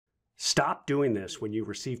Stop doing this when you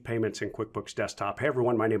receive payments in QuickBooks Desktop. Hey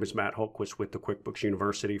everyone, my name is Matt Holquist with the QuickBooks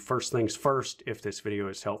University. First things first, if this video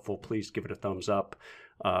is helpful, please give it a thumbs up.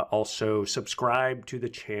 Also, subscribe to the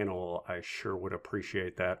channel. I sure would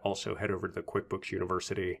appreciate that. Also, head over to the QuickBooks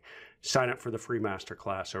University, sign up for the free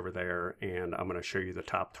masterclass over there, and I'm going to show you the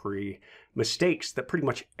top 3 mistakes that pretty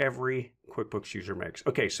much every QuickBooks user makes.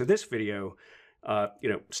 Okay, so this video,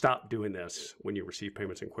 stop doing this when you receive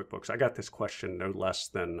payments in QuickBooks. I got this question no less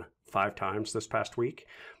than 5 times this past week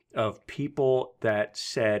of people that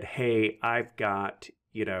said, hey, I've got,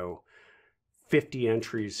 50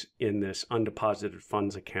 entries in this undeposited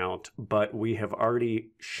funds account, but we have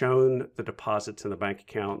already shown the deposits in the bank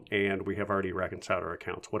account and we have already reconciled our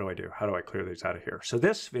accounts. What do I do? How do I clear these out of here? So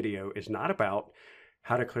this video is not about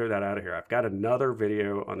how to clear that out of here. I've got another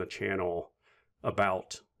video on the channel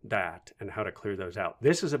about that and how to clear those out.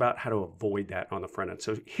 This is about how to avoid that on the front end.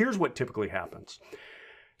 So here's what typically happens.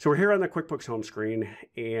 So we're here on the QuickBooks home screen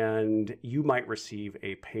and you might receive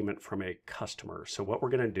a payment from a customer. So what we're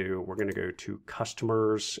going to do, we're going to go to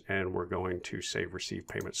customers and we're going to say receive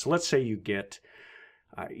payment. So let's say you get,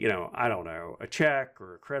 I don't know, a check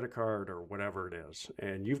or a credit card or whatever it is,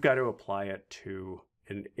 and you've got to apply it to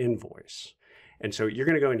an invoice. And so you're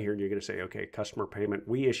going to go in here and you're going to say, okay, customer payment.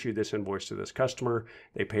 We issued this invoice to this customer.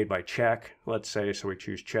 They paid by check, let's say. So we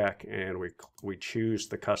choose check and we choose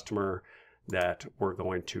the customer that we're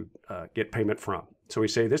going to get payment from. So we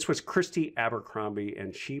say this was Christy Abercrombie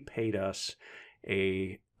and she paid us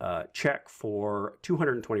a check for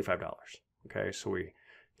 $225. Okay, so we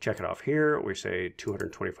check it off here. We say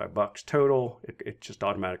 $225 total. It just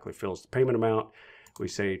automatically fills the payment amount. We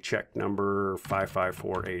say check number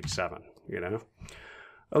 55487,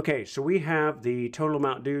 Okay, so we have the total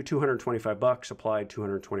amount due, $225, applied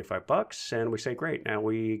 $225, and we say, great, now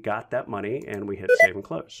we got that money, and we hit save and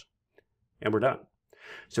close, and we're done.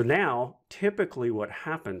 So now, typically what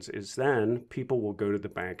happens is then people will go to the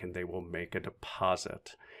bank and they will make a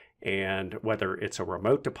deposit. And whether it's a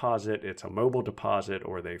remote deposit, it's a mobile deposit,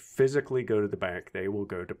 or they physically go to the bank, they will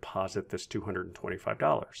go deposit this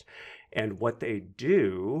 $225. And what they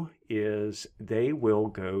do is they will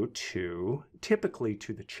go typically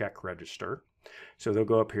to the check register. So they'll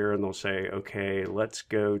go up here and they'll say, okay, let's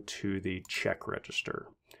go to the check register.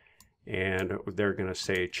 And they're going to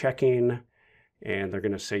say checking, and they're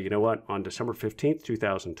going to say, you know what, on December 15th,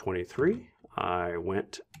 2023, I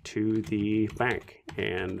went to the bank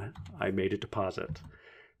and I made a deposit.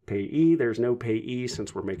 Payee, there's no payee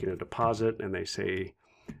since we're making a deposit, and they say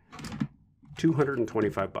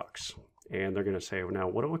 $225. And they're going to say, well, now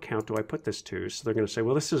what account do I put this to? So they're going to say,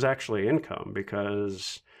 well, this is actually income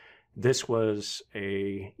because this was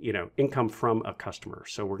a, income from a customer.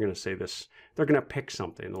 So we're going to say this, they're going to pick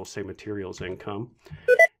something. They'll say materials income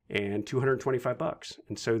and $225.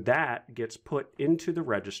 And so that gets put into the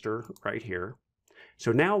register right here.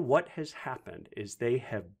 So now what has happened is they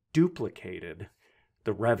have duplicated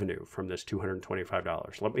the revenue from this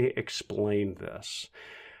 $225. Let me explain this.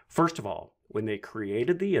 First of all, when they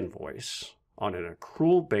created the invoice on an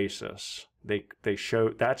accrual basis, they show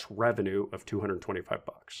that's revenue of $225.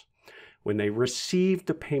 When they received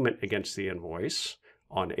the payment against the invoice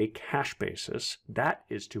on a cash basis, that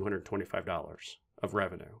is $225 of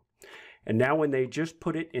revenue. And now when they just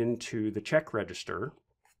put it into the check register,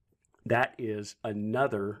 that is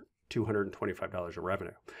another $225 of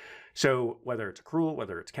revenue. So whether it's accrual,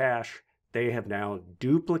 whether it's cash, they have now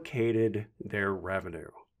duplicated their revenue.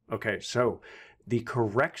 Okay, so the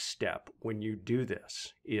correct step when you do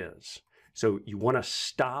this is, so you want to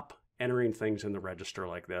stop entering things in the register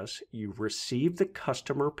like this. You receive the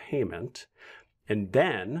customer payment, and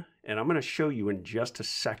then, and I'm going to show you in just a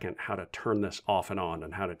second how to turn this off and on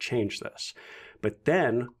and how to change this. But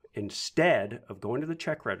then, instead of going to the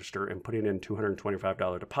check register and putting in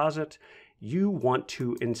 $225 deposit, you want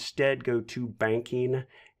to instead go to banking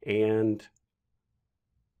and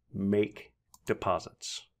make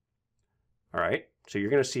deposits. All right, so you're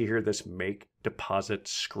going to see here this make deposit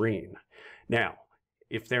screen. Now,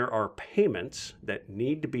 if there are payments that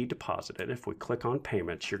need to be deposited, if we click on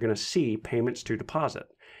payments, you're going to see payments to deposit.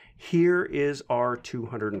 Here is our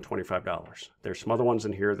 $225. There's some other ones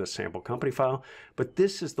in here, the sample company file, but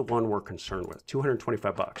this is the one we're concerned with,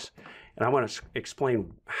 $225. And I want to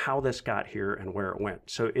explain how this got here and where it went.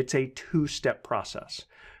 So it's a 2-step process.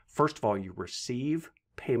 First of all, you receive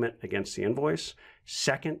payment against the invoice.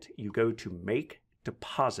 Second, you go to make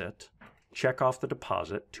deposit, check off the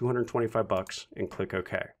deposit, $225, and click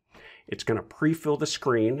OK. It's going to pre-fill the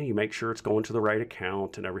screen. You make sure it's going to the right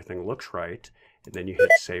account and everything looks right. And then you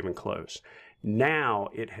hit save and close. Now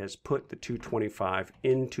it has put the $225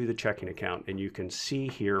 into the checking account, and you can see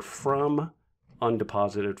here from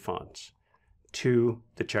undeposited funds to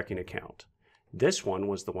the checking account. This one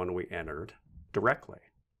was the one we entered directly.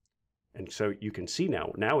 And so you can see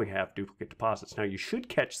now we have duplicate deposits. Now you should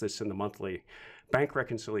catch this in the monthly bank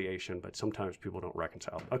reconciliation, but sometimes people don't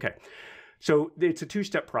reconcile. Okay, so it's a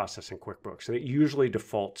two-step process in QuickBooks, and it usually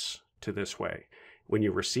defaults to this way. When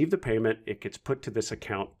you receive the payment, it gets put to this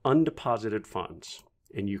account, undeposited funds.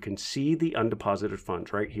 And you can see the undeposited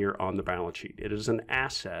funds right here on the balance sheet. It is an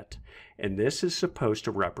asset, and this is supposed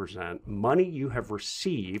to represent money you have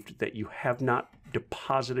received that you have not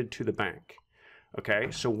deposited to the bank.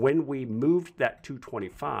 Okay, so when we moved that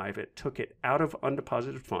 $225, it took it out of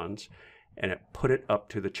undeposited funds and it put it up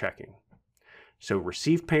to the checking. So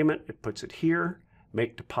receive payment, it puts it here.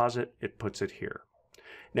 Make deposit, it puts it here.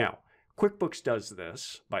 Now, QuickBooks does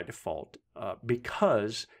this by default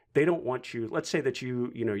because they don't want you, let's say that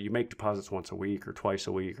you make deposits once a week or twice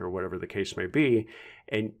a week or whatever the case may be,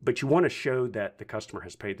 but you want to show that the customer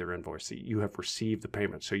has paid their invoice, that you have received the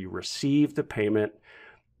payment. So you receive the payment,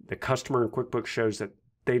 the customer in QuickBooks shows that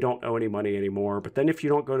they don't owe any money anymore, but then if you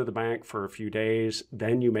don't go to the bank for a few days,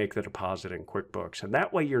 then you make the deposit in QuickBooks. And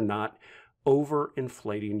that way you're not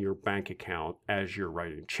overinflating your bank account as you're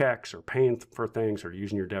writing checks or paying for things or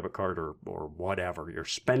using your debit card or whatever. You're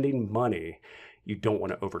spending money. You don't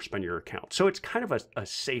want to overspend your account. So it's kind of a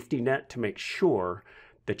safety net to make sure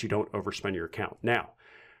that you don't overspend your account. Now,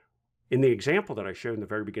 in the example that I showed in the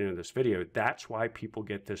very beginning of this video, that's why people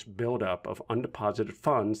get this buildup of undeposited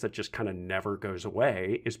funds that just kind of never goes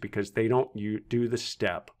away, is because they don't do the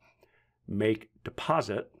step, make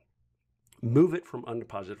deposit, move it from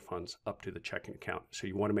undeposited funds up to the checking account. So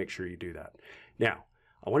you want to make sure you do that. Now,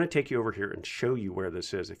 I want to take you over here and show you where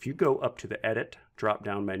this is. If you go up to the Edit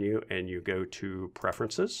drop-down menu and you go to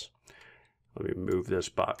Preferences, let me move this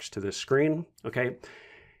box to this screen. Okay,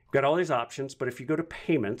 we've got all these options, but if you go to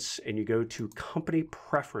Payments and you go to Company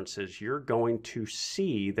Preferences, you're going to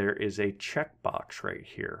see there is a checkbox right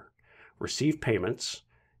here. Receive payments,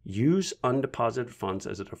 use undeposited funds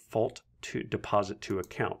as a default to deposit to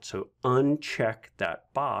account. So uncheck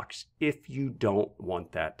that box if you don't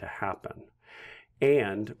want that to happen.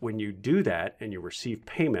 And when you do that and you receive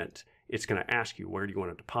payment, it's going to ask you, where do you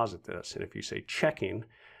want to deposit this? And if you say checking,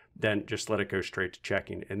 then just let it go straight to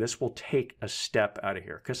checking. And this will take a step out of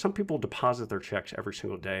here, because some people deposit their checks every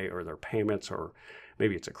single day, or their payments, or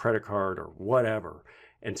maybe it's a credit card or whatever.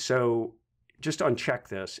 And so just uncheck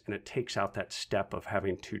this and it takes out that step of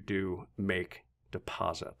having to do make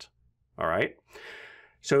deposit. All right.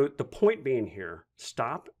 So the point being here,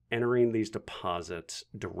 stop entering these deposits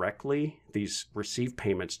directly, these received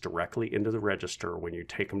payments directly into the register when you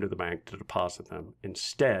take them to the bank to deposit them.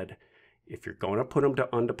 Instead, if you're going to put them to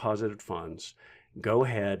undeposited funds, go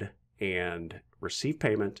ahead and receive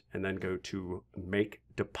payment and then go to make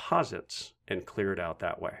deposits and clear it out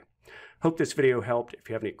that way. Hope this video helped. If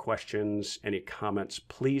you have any questions, any comments,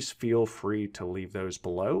 please feel free to leave those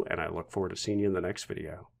below, and I look forward to seeing you in the next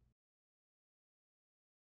video.